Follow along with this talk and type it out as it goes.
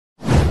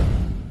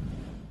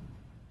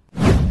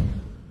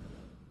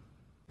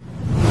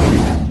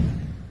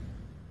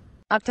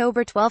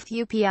October 12,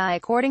 UPI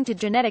According to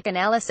genetic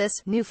analysis,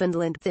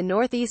 Newfoundland, the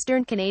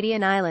northeastern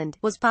Canadian island,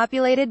 was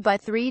populated by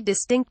 3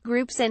 distinct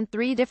groups in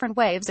 3 different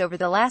waves over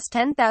the last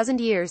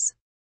 10,000 years.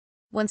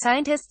 When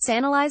scientists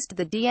analyzed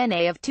the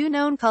DNA of 2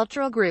 known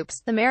cultural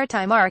groups, the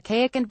Maritime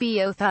Archaic and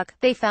Beothuk,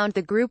 they found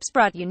the groups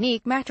brought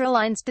unique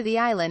matrilineage to the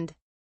island.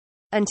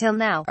 Until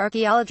now,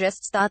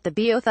 archaeologists thought the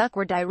Beothuk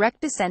were direct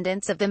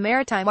descendants of the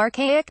Maritime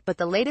Archaic, but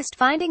the latest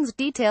findings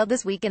detailed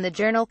this week in the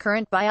journal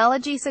Current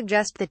Biology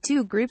suggest the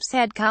 2 groups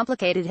had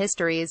complicated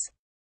histories.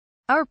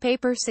 Our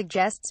paper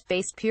suggests,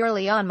 based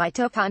purely on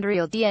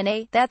mitochondrial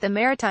DNA, that the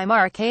Maritime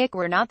Archaic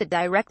were not the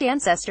direct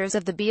ancestors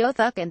of the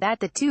Beothuk and that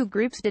the 2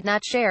 groups did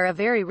not share a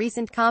very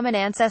recent common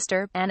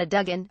ancestor. Anna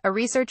Duggan, a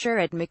researcher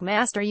at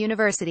McMaster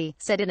University,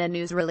 said in a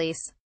news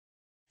release.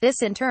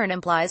 This in turn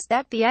implies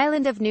that the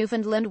island of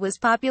Newfoundland was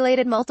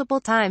populated multiple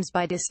times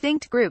by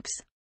distinct groups.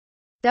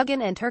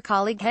 Duggan and her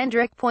colleague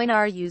Hendrik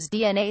Poinar used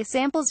DNA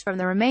samples from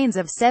the remains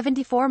of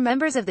 74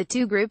 members of the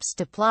 2 groups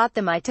to plot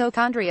the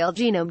mitochondrial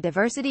genome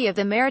diversity of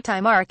the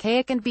Maritime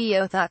Archaic and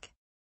Beothuk.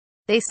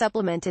 They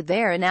supplemented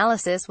their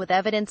analysis with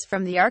evidence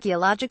from the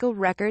archaeological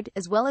record,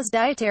 as well as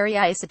dietary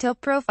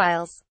isotope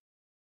profiles.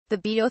 The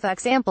Beothuk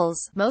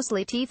samples,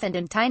 mostly teeth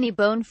and tiny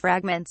bone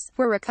fragments,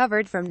 were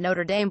recovered from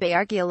Notre Dame Bay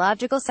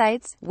archaeological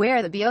sites,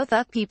 where the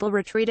Beothuk people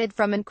retreated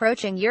from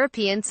encroaching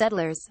European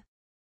settlers.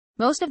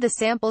 Most of the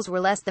samples were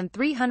less than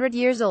 300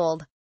 years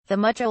old. The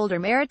much older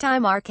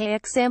Maritime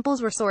Archaic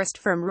samples were sourced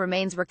from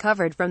remains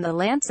recovered from the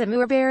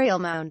Lansamur burial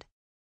mound.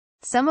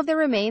 Some of the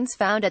remains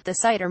found at the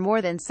site are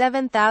more than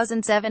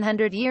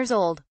 7,700 years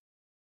old.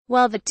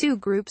 While the 2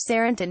 groups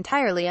aren't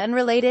entirely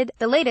unrelated,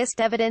 the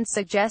latest evidence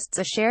suggests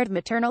a shared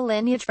maternal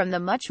lineage from the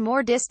much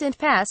more distant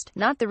past,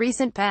 not the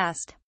recent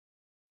past.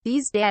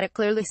 These data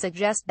clearly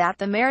suggest that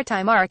the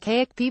Maritime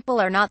Archaic people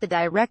are not the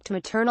direct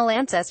maternal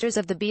ancestors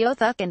of the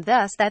Beothuk and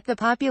thus that the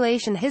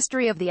population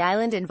history of the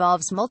island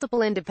involves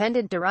multiple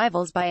independent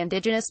arrivals by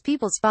indigenous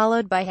peoples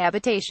followed by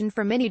habitation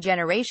for many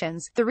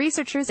generations, the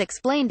researchers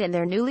explained in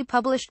their newly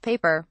published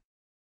paper.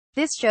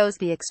 This shows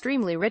the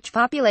extremely rich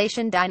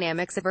population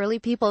dynamics of early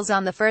peoples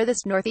on the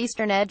furthest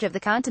northeastern edge of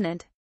the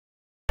continent.